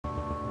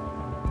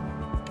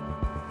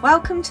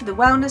Welcome to the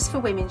Wellness for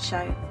Women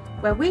show,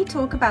 where we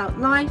talk about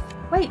life,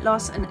 weight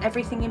loss and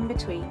everything in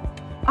between.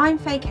 I'm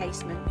Faye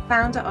Caseman,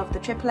 founder of the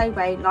AAA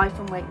Way Life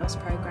and Weight Loss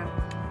Programme,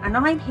 and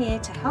I'm here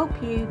to help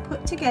you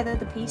put together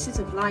the pieces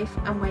of life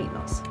and weight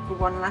loss for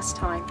one last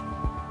time.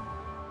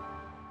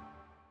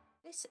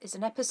 This is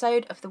an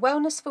episode of the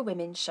Wellness for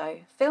Women show,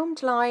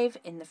 filmed live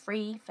in the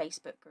free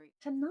Facebook group.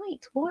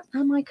 Tonight, what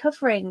am I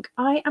covering?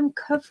 I am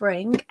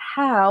covering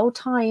how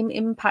time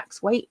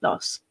impacts weight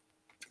loss.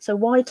 So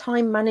why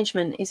time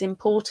management is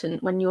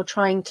important when you're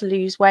trying to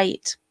lose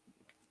weight.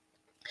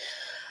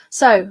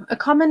 So a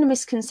common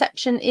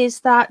misconception is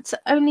that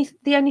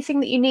the only thing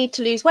that you need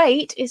to lose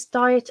weight is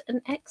diet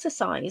and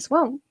exercise.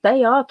 Well,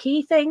 they are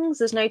key things.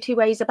 There's no two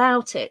ways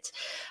about it.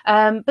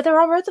 But there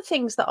are other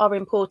things that are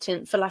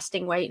important for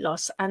lasting weight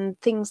loss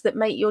and things that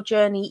make your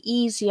journey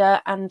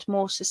easier and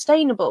more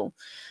sustainable.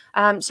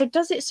 So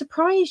does it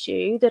surprise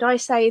you that I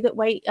say that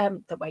weight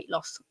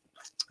loss,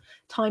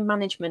 time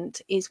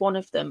management is one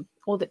of them,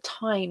 or that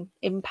time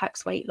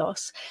impacts weight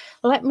loss?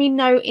 Let me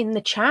know in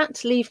the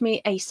chat. Leave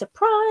me a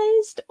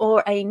surprised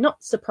or a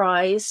not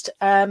surprised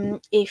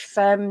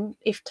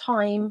if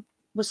time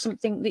was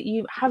something that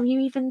you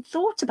even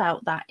thought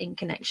about that in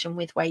connection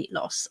with weight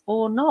loss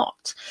or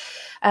not.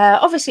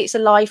 Obviously it's a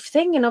life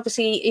thing, and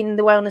obviously in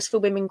the Wellness for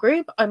Women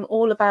group I'm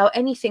all about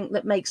anything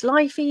that makes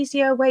life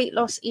easier, weight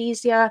loss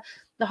easier.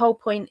 The whole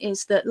point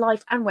is that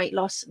life and weight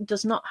loss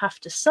does not have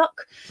to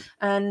suck,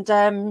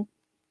 and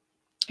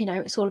you know,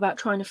 it's all about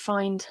trying to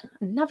find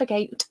and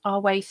navigate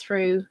our way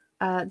through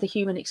the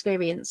human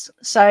experience.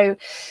 So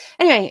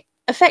anyway,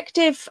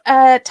 effective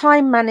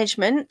time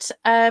management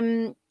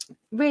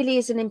really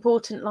is an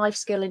important life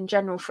skill in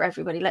general for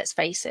everybody. Let's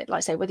face it, like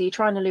I say, whether you're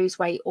trying to lose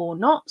weight or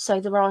not. So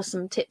there are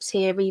some tips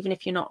here, even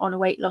if you're not on a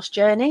weight loss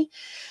journey.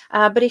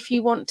 But if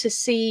you want to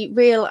see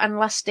real and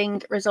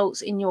lasting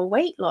results in your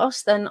weight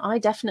loss, then I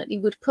definitely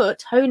would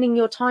put honing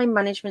your time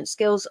management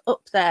skills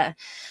up there.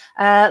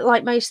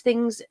 Like most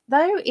things,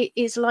 though, it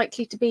is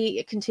likely to be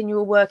a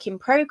continual work in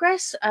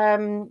progress.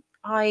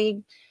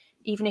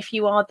 Even if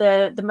you are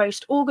the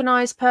most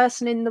organized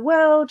person in the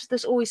world,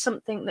 there's always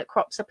something that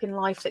crops up in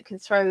life that can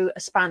throw a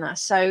spanner.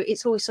 So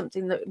it's always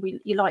something that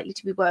you're likely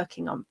to be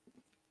working on.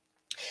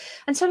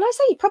 And so, let's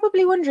say you're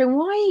probably wondering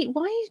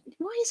why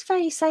is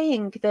Faye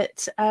saying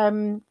that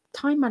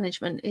time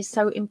management is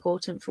so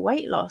important for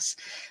weight loss?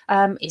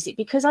 Is it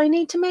because I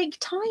need to make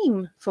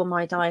time for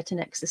my diet and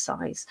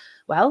exercise?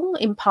 Well,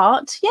 in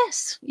part,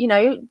 yes. You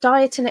know,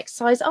 diet and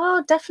exercise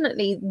are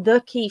definitely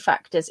the key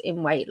factors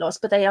in weight loss,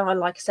 but they are,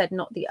 like I said,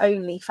 not the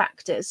only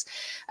factors.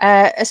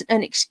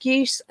 An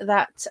excuse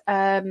that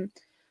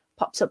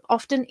pops up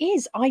often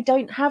is I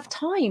don't have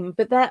time,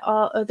 but there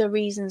are other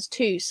reasons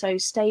too. So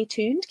stay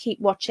tuned, keep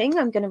watching.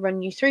 I'm going to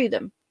run you through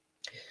them.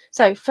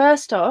 So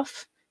first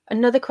off,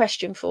 another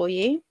question for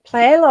you.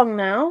 Play along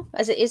now,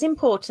 as it is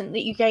important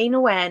that you gain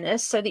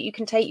awareness so that you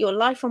can take your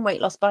life and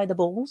weight loss by the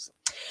balls.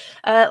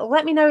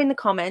 Let me know in the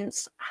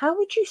comments, how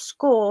would you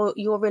score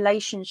your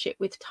relationship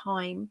with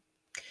time?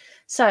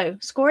 So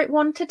score it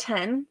 1 to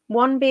 10,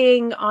 1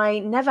 being I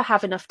never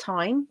have enough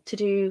time to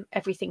do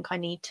everything I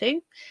need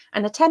to,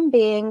 and a 10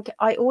 being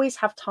I always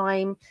have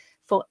time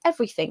for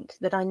everything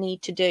that I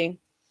need to do.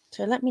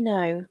 So let me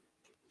know,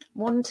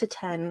 1 to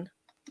 10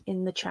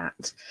 in the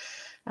chat.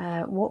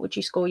 What would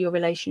you score your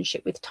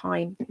relationship with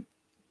time?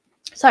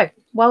 So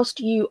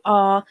whilst you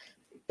are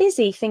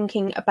busy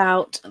thinking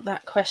about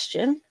that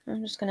question,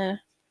 I'm just going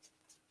to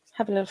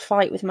have a little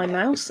fight with my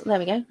mouse. There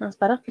we go, that's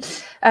better.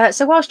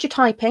 So whilst you're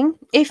typing,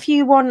 if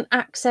you want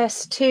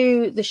access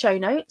to the show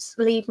notes,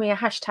 leave me a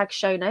hashtag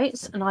show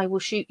notes and I will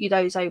shoot you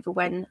those over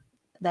when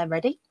they're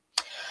ready.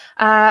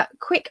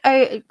 Quick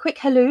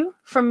hello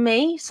from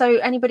me. So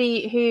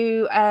anybody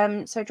who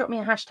so drop me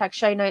a hashtag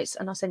show notes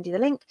and I'll send you the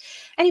link.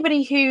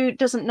 Anybody who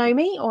doesn't know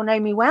me or know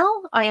me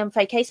well, I am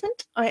Faye Caseman.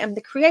 I am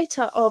the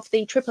creator of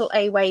the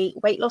AAA Way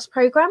weight loss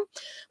program,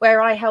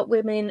 where I help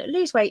women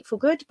lose weight for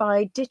good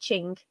by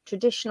ditching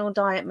traditional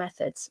diet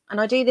methods. And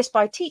I do this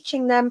by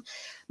teaching them,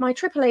 my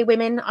AAA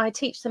women, I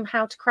teach them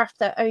how to craft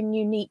their own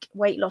unique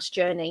weight loss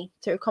journey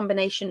through a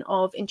combination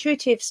of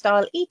intuitive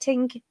style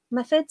eating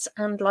methods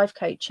and life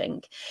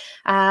coaching.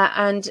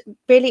 And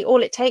really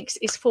all it takes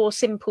is 4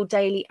 simple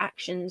daily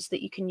actions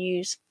that you can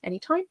use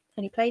anytime,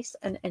 any place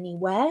and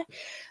anywhere.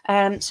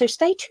 So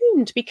stay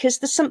tuned because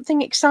there's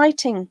something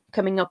exciting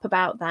coming up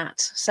about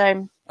that.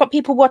 So got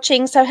people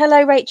watching. So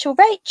hello Rachel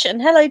Rach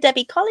and hello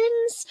Debbie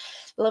Collins.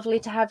 Lovely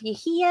to have you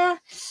here.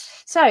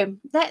 So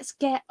let's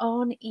get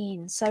on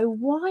in. So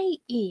why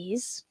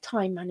is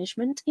time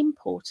management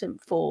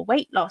important for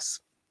weight loss?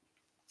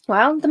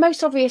 Well, the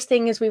most obvious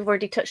thing, as we've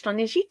already touched on,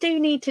 is you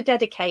do need to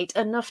dedicate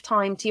enough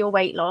time to your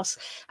weight loss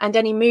and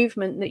any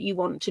movement that you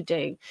want to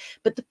do.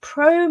 But the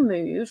pro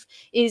move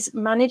is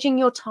managing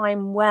your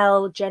time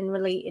well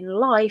generally in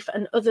life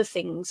and other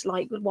things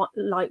like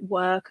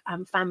work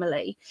and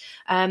family.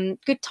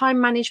 Good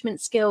time management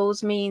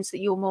skills means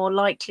that you're more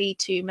likely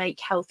to make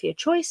healthier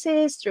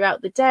choices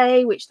throughout the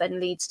day, which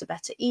then leads to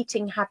better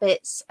eating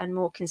habits and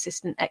more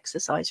consistent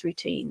exercise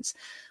routines.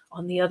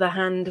 On the other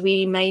hand,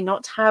 we may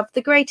not have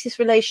the greatest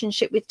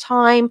relationship with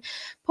time,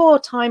 poor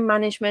time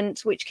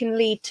management, which can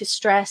lead to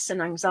stress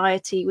and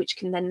anxiety, which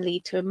can then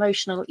lead to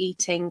emotional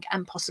eating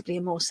and possibly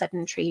a more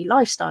sedentary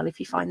lifestyle if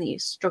you find that you're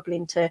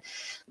struggling to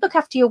look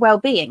after your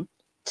well-being.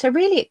 So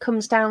really it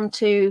comes down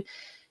to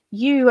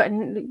you,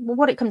 and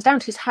what it comes down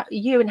to is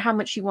you and how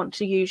much you want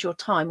to use your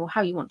time, or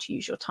how you want to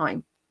use your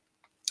time.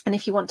 And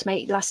if you want to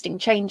make lasting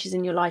changes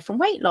in your life and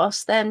weight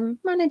loss, then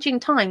managing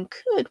time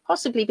could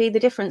possibly be the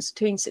difference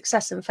between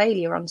success and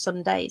failure on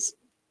some days.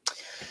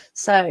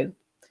 So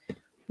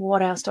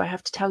what else do I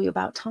have to tell you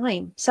about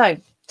time? So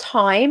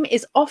time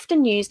is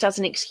often used as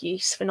an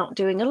excuse for not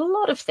doing a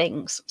lot of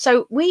things.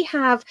 So we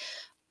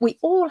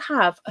all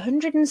have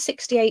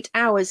 168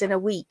 hours in a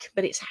week,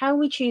 but it's how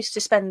we choose to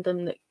spend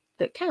them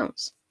that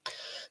counts.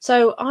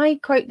 So I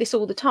quote this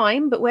all the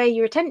time, but where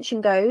your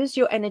attention goes,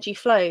 your energy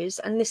flows.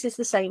 And this is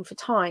the same for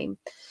time.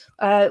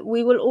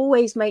 We will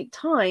always make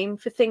time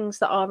for things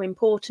that are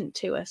important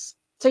to us.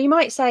 So you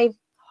might say,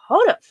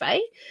 hold up,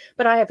 Faye,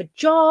 but I have a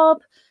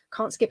job,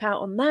 can't skip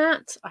out on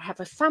that. I have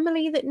a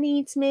family that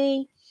needs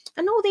me.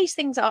 And all these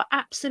things are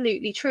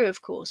absolutely true,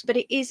 of course, but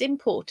it is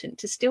important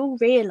to still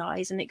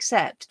realize and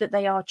accept that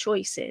they are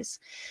choices.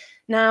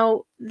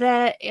 Now,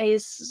 there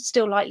is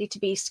still likely to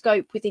be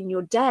scope within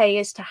your day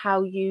as to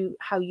how you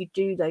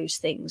do those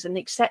things, and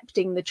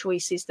accepting the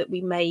choices that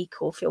we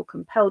make or feel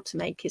compelled to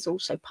make is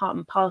also part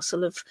and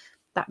parcel of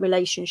that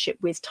relationship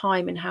with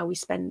time and how we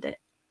spend it.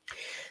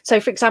 So,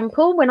 for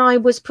example, when I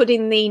was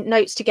putting the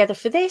notes together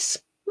for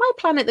this, my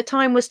plan at the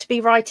time was to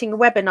be writing a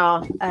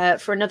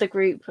webinar for another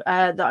group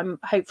that I'm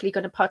hopefully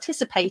going to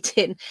participate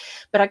in.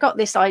 But I got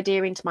this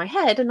idea into my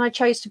head and I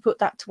chose to put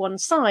that to one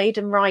side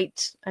and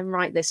write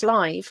this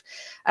live.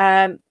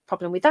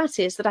 Problem with that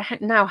is that I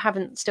now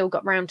haven't still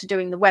got round to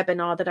doing the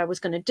webinar that I was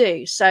going to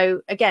do.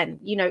 So again,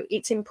 you know,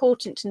 it's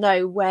important to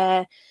know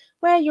where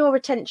your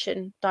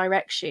attention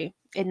directs you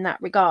in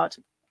that regard.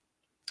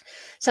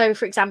 So,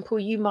 for example,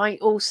 you might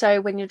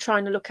also, when you're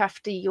trying to look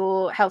after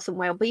your health and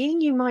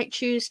well-being, you might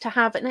choose to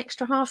have an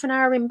extra half an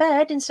hour in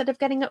bed instead of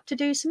getting up to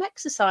do some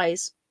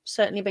exercise.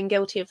 Certainly been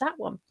guilty of that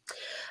one.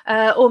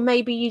 Or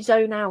maybe you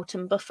zone out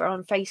and buffer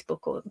on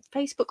Facebook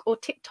or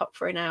TikTok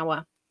for an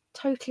hour.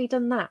 Totally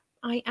done that.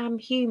 I am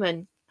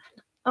human.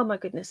 Oh my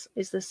goodness,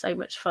 is there so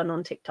much fun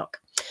on TikTok?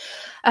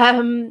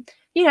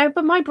 You know,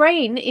 but my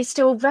brain is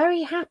still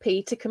very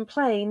happy to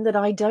complain that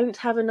I don't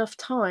have enough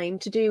time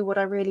to do what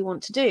I really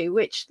want to do,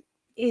 which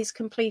is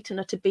complete and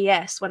utter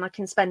BS when I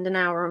can spend an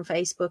hour on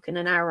Facebook and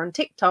an hour on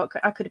TikTok.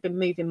 I could have been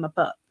moving my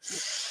butt.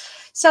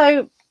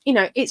 So, you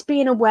know, it's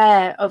being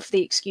aware of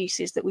the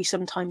excuses that we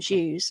sometimes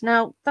use.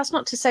 Now, that's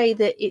not to say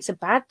that it's a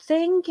bad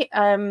thing.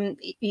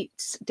 It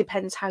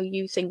depends how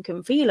you think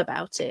and feel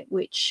about it,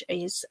 which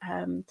is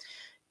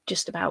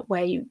just about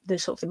where the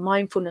sort of the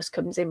mindfulness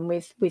comes in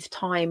with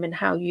time and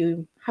how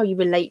you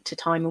relate to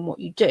time and what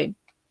you do.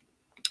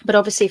 But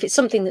obviously, if it's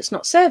something that's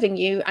not serving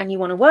you and you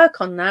want to work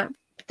on that,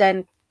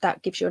 then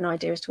that gives you an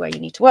idea as to where you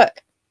need to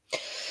work.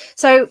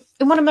 So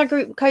in one of my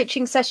group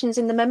coaching sessions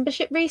in the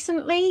membership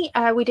recently,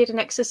 we did an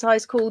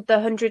exercise called the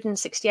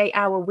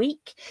 168-hour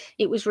week.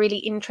 It was really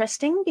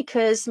interesting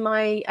because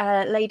my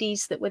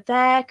ladies that were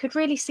there could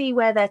really see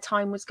where their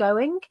time was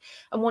going.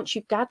 And once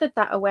you've gathered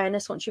that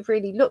awareness, once you've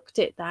really looked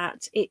at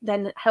that, it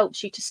then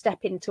helps you to step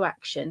into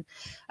action.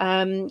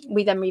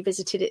 We then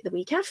revisited it the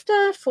week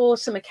after for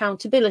some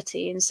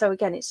accountability. And so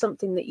again, it's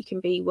something that you can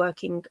be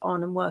working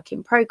on and work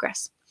in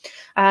progress.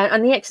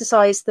 And the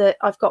exercise that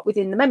I've got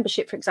within the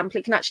membership, for example,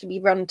 it can actually be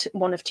run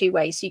one of two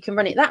ways. So you can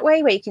run it that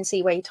way, where you can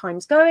see where your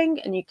time's going,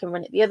 and you can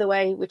run it the other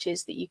way, which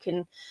is that you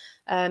can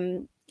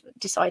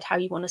decide how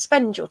you want to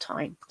spend your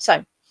time.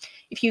 So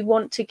if you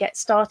want to get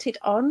started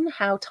on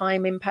how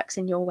time impacts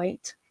in your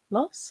weight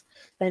loss,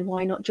 then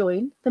why not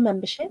join the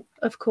membership?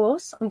 Of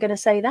course, I'm going to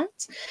say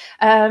that.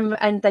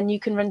 And then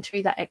you can run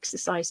through that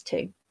exercise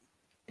too.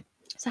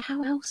 So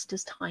how else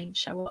does time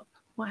show up?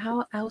 Well,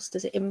 how else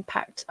does it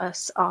impact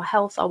us, our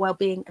health, our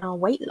well-being, and our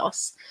weight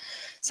loss?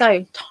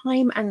 So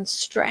time and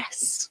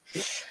stress.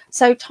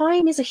 So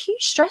time is a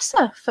huge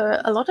stressor for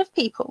a lot of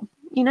people.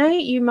 You know,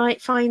 you might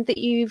find that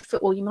you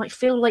might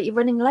feel like you're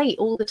running late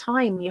all the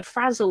time. You're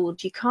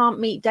frazzled. You can't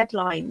meet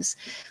deadlines.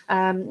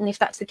 And if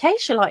that's the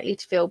case, you're likely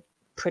to feel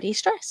pretty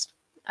stressed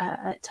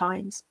at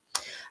times.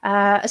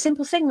 A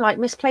simple thing like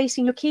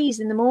misplacing your keys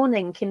in the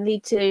morning can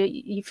lead to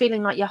you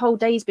feeling like your whole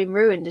day's been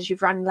ruined as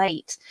you've ran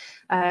late.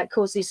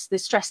 Causes the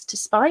stress to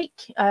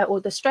spike,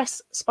 or the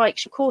stress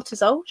spikes your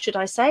cortisol, should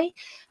I say.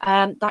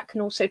 That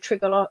can also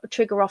trigger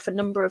off a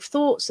number of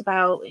thoughts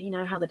about, you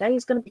know, how the day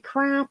is going to be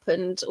crap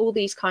and all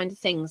these kind of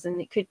things.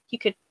 And you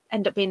could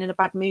end up being in a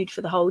bad mood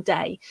for the whole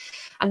day.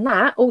 And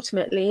that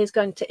ultimately is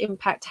going to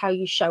impact how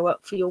you show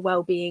up for your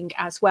well-being,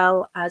 as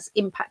well as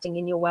impacting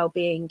in your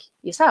well-being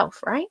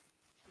yourself, right?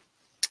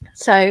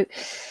 So,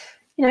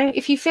 you know,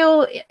 if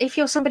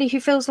you're somebody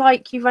who feels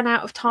like you run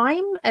out of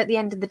time at the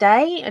end of the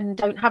day and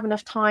don't have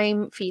enough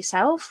time for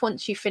yourself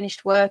once you've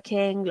finished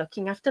working,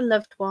 looking after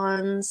loved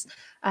ones,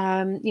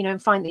 you know,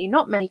 and find that you're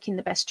not making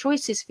the best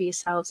choices for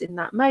yourselves in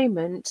that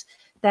moment,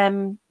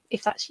 then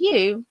if that's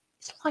you,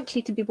 it's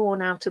likely to be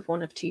born out of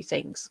one of two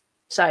things.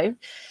 So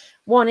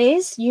one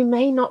is you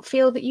may not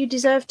feel that you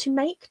deserve to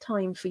make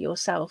time for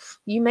yourself.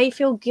 You may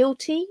feel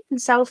guilty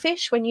and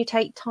selfish when you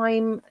take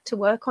time to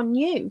work on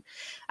you.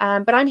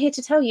 But I'm here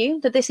to tell you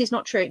that this is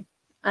not true.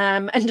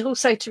 And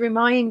also to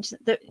remind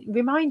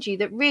you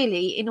that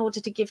really, in order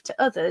to give to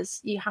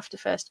others, you have to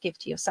first give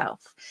to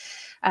yourself.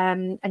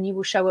 And you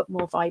will show up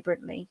more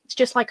vibrantly. It's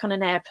just like on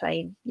an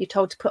airplane. You're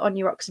told to put on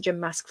your oxygen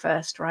mask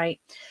first, right?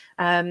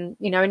 And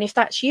if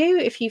that's you,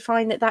 if you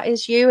find that that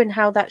is you and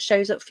how that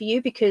shows up for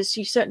you, because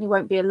you certainly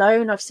won't be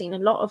alone. I've seen a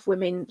lot of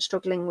women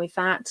struggling with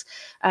that.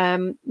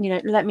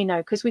 Let me know,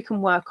 because we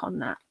can work on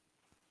that.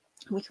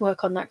 We can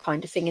work on that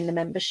kind of thing in the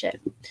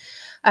membership.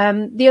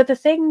 The other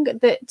thing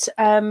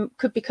that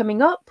could be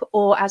coming up,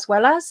 or as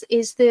well as,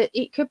 is that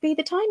it could be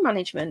the time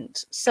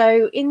management.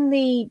 So in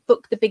the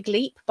book The Big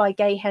Leap by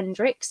Gay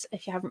Hendricks,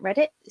 if you haven't read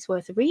it, it's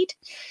worth a read.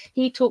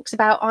 He talks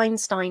about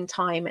Einstein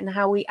time and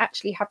how we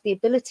actually have the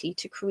ability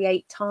to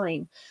create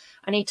time.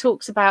 And he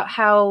talks about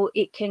how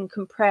it can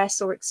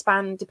compress or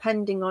expand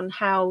depending on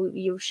how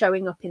you're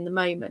showing up in the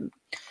moment.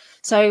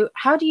 So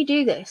how do you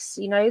do this?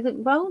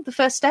 The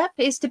first step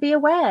is to be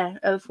aware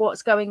of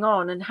what's going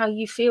on and how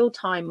you feel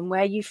time and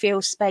where you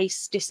feel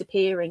space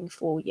disappearing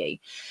for you.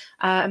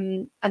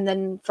 And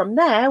then from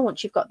there,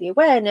 once you've got the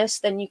awareness,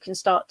 then you can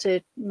start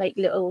to make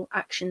little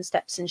action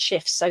steps and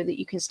shifts so that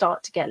you can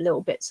start to get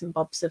little bits and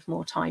bobs of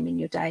more time in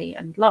your day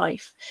and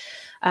life.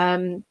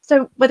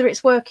 So whether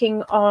it's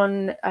working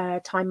on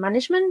time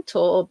management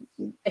or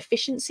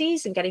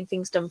efficiencies and getting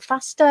things done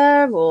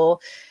faster, or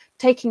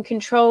taking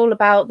control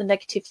about the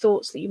negative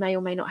thoughts that you may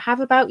or may not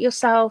have about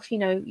yourself, you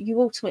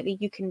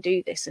can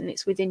do this, and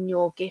it's within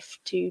your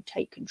gift to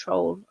take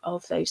control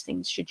of those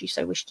things should you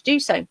so wish to do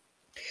so.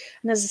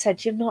 And as I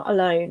said, you're not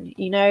alone.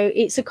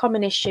 It's a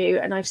common issue,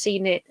 and I've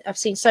seen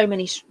so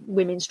many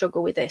women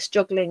struggle with this,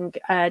 juggling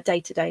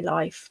day-to-day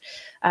life,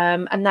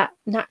 and that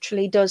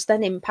naturally does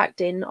then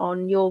impact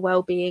on your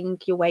well-being,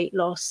 your weight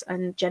loss,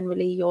 and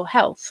generally your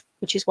health,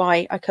 which is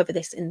why I cover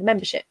this in the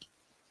membership.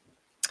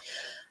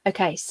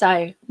 Okay,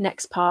 so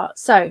next part.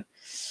 So,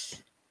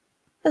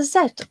 as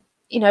I said,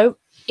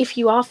 if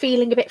you are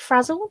feeling a bit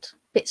frazzled,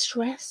 a bit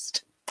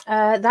stressed,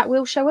 that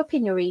will show up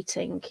in your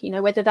eating,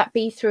 whether that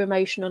be through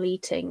emotional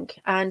eating.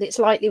 And it's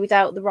likely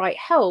without the right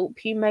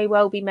help, you may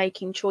well be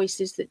making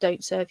choices that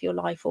don't serve your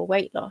life or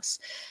weight loss.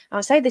 And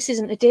I say this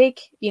isn't a dig,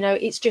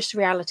 it's just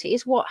reality.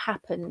 It's what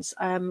happens.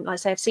 Like I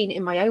say, I've seen it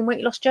in my own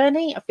weight loss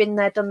journey. I've been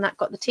there, done that,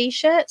 got the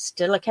t-shirt,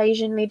 still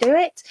occasionally do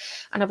it.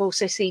 And I've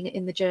also seen it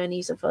in the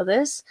journeys of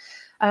others.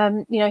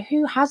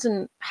 Who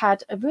hasn't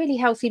had a really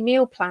healthy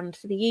meal planned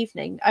for the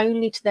evening,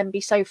 only to then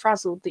be so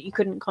frazzled that you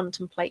couldn't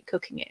contemplate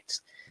cooking it.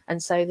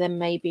 And so then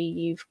maybe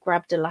you've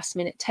grabbed a last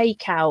minute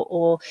takeout,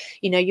 or,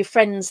 your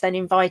friends then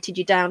invited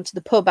you down to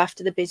the pub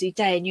after the busy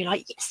day, and you're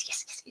like,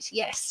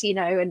 yes,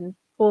 and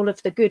all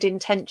of the good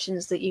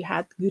intentions that you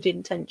had,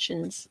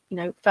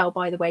 fell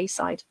by the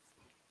wayside.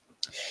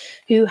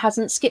 Who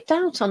hasn't skipped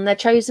out on their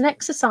chosen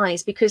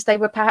exercise because they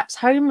were perhaps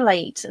home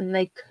late and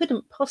they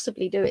couldn't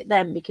possibly do it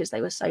then because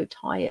they were so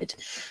tired,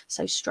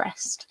 so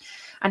stressed?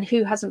 And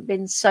who hasn't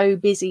been so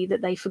busy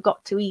that they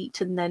forgot to eat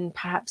and then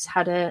perhaps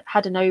had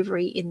an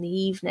overeat in the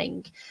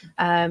evening,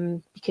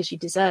 because you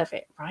deserve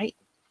it, right?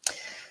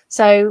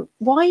 So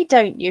why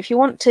don't you, if you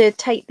want to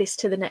take this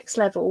to the next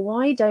level,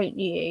 why don't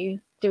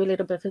you do a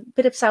little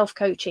bit of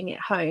self-coaching at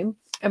home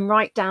and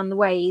write down the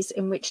ways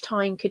in which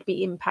time could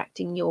be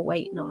impacting your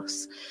weight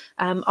loss?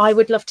 I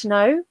would love to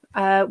know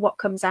what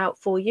comes out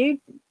for you.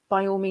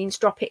 By all means,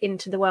 drop it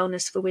into the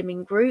Wellness for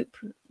Women group.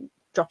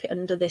 Drop it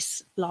under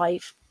this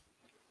live.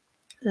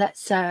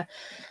 Let's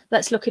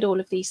look at all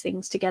of these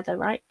things together,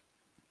 right?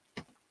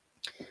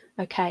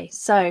 Okay,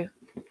 so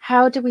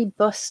how do we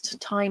bust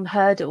time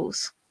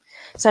hurdles?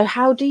 So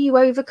how do you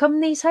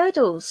overcome these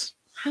hurdles?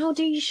 How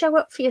do you show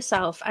up for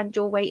yourself and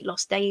your weight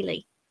loss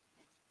daily?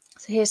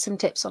 So here's some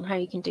tips on how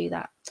you can do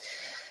that.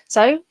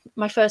 So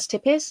my first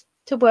tip is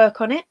to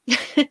work on it.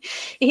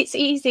 It's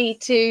easy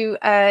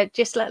to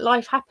just let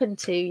life happen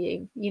to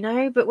you,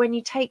 but when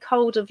you take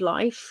hold of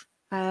life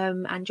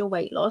and your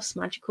weight loss,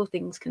 magical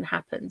things can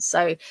happen.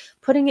 So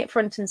putting it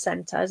front and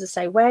center, as I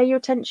say, where your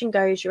attention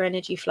goes, your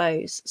energy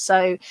flows.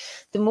 So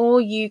the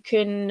more you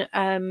can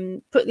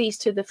put these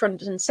to the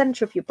front and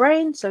center of your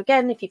brain. So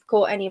again, if you've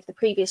caught any of the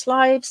previous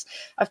lives,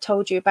 I've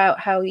told you about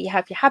how you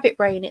have your habit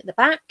brain at the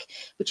back,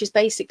 which is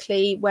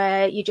basically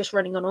where you're just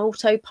running on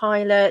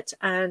autopilot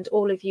and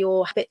all of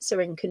your habits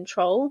are in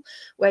control.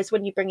 Whereas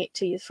when you bring it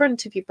to the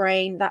front of your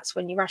brain, that's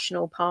when your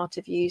rational part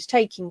of you is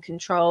taking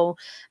control,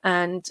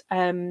 and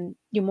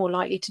you're more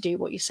likely to do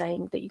what you're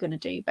saying that you're going to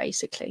do,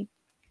 basically.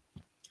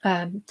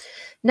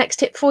 Next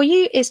tip for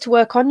you is to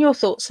work on your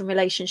thoughts and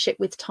relationship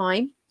with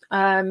time.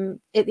 At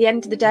the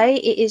end of the day,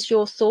 it is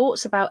your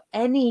thoughts about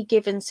any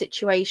given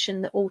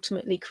situation that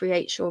ultimately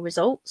creates your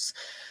results.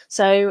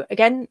 So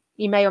again,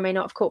 you may or may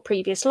not have caught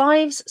previous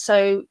lives.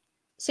 So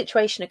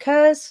situation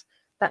occurs,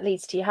 that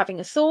leads to you having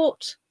a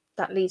thought,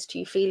 that leads to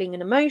you feeling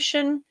an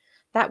emotion,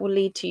 that will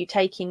lead to you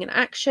taking an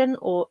action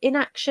or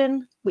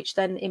inaction, which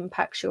then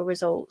impacts your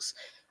results.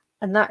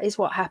 And that is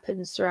what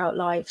happens throughout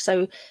life.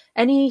 So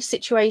any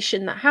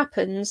situation that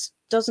happens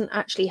doesn't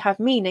actually have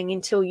meaning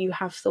until you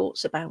have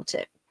thoughts about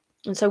it.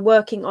 And so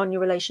working on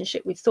your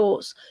relationship with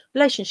thoughts,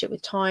 relationship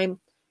with time,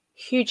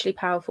 hugely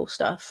powerful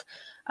stuff,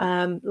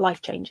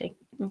 life-changing.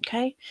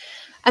 Okay.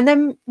 And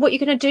then what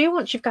you're going to do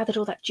once you've gathered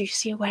all that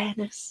juicy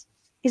awareness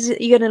is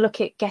that you're going to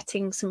look at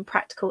getting some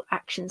practical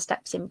action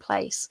steps in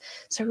place.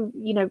 So,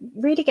 you know,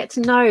 really get to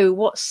know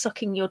what's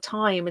sucking your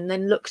time, and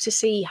then look to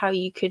see how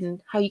you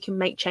can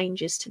make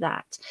changes to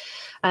that.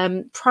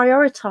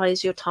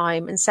 Prioritize your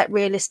time and set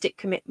realistic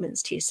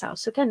commitments to yourself.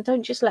 So again,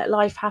 don't just let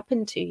life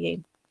happen to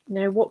you. You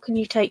know, what can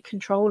you take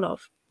control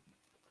of?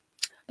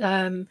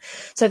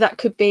 So that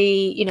could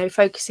be, you know,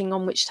 focusing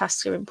on which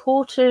tasks are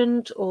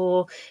important,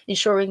 or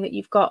ensuring that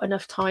you've got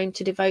enough time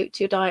to devote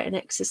to your diet and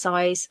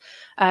exercise.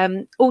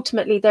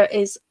 Ultimately, there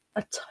is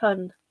a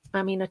ton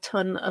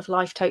of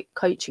life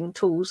coaching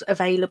tools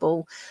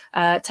available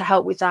to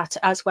help with that,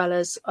 as well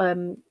as,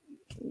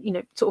 you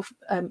know, sort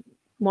of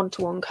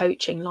one-to-one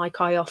coaching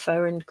like I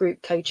offer, and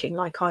group coaching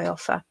like I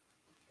offer.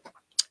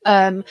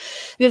 The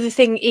other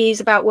thing is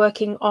about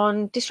working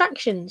on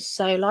distractions,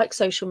 so like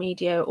social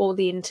media or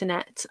the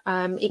internet.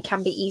 It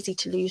can be easy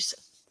to lose,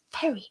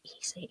 very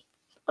easy,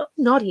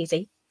 not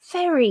easy,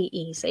 very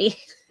easy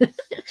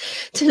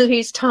to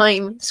lose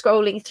time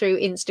scrolling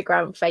through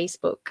Instagram,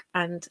 Facebook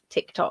and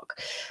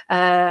TikTok,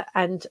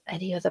 and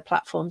any other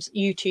platforms,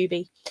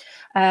 YouTube.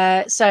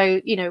 So,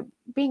 you know,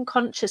 being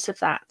conscious of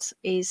that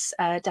is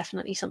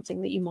definitely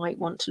something that you might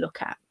want to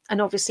look at.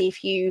 And obviously,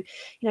 if you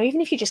know,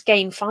 even if you just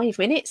gain 5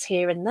 minutes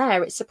here and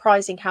there, it's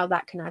surprising how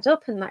that can add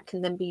up, and that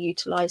can then be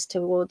utilized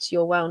towards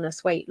your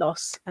wellness, weight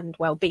loss and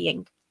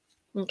well-being.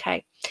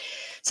 Okay,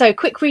 so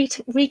quick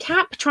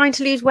recap. Trying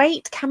to lose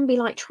weight can be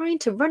like trying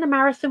to run a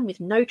marathon with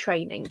no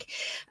training.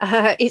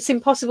 It's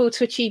impossible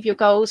to achieve your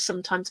goals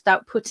sometimes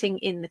without putting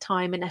in the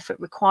time and effort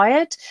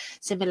required.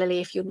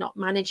 Similarly, if you're not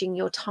managing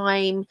your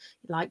time,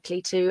 you're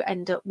likely to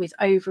end up with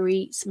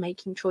overeats,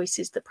 making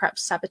choices that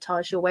perhaps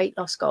sabotage your weight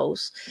loss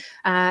goals.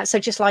 So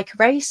just like a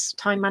race,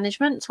 time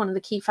management is one of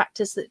the key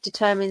factors that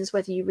determines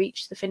whether you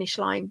reach the finish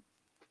line.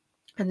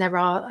 And there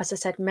are, as I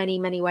said, many,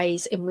 many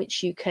ways in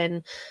which you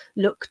can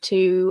look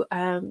to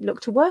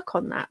work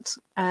on that,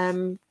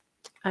 and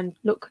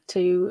look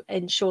to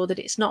ensure that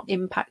it's not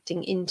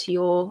impacting into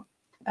your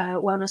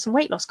wellness and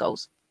weight loss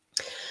goals.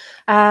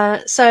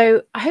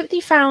 So I hope that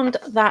you found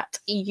that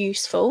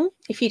useful.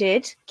 If you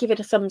did, give it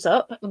a thumbs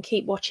up and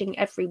keep watching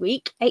every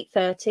week,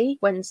 8:30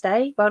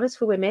 Wednesday, Wellness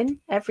for Women,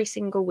 every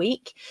single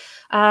week.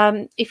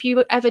 If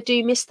you ever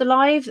do miss the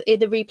live, the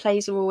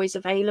replays are always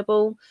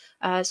available.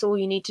 So all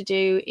you need to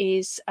do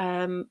is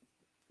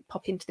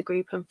pop into the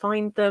group and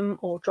find them,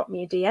 or drop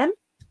me a DM.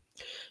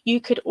 You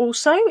could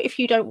also, if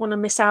you don't want to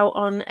miss out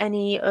on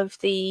any of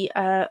the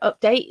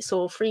updates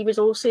or free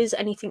resources,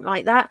 anything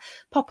like that,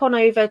 pop on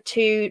over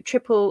to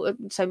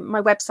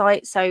my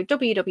website, so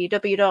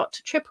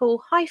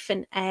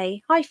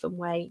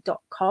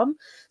www.triple-a-way.com.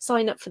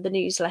 Sign up for the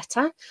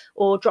newsletter,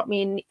 or drop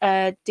me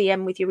a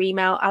DM with your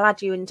email. I'll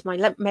add you into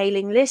my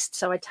mailing list,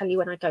 so I tell you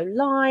when I go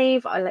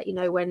live. I let you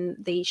know when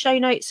the show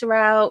notes are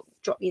out,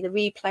 drop you the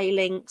replay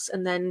links,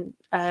 and then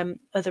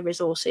other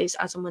resources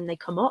as and when they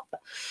come up.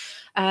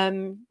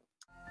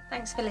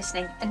 Thanks for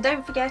listening, and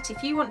don't forget,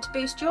 if you want to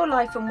boost your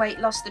life and weight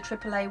loss the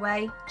AAA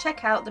way,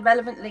 check out the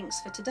relevant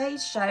links for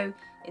today's show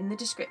in the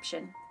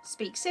description.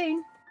 Speak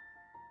soon.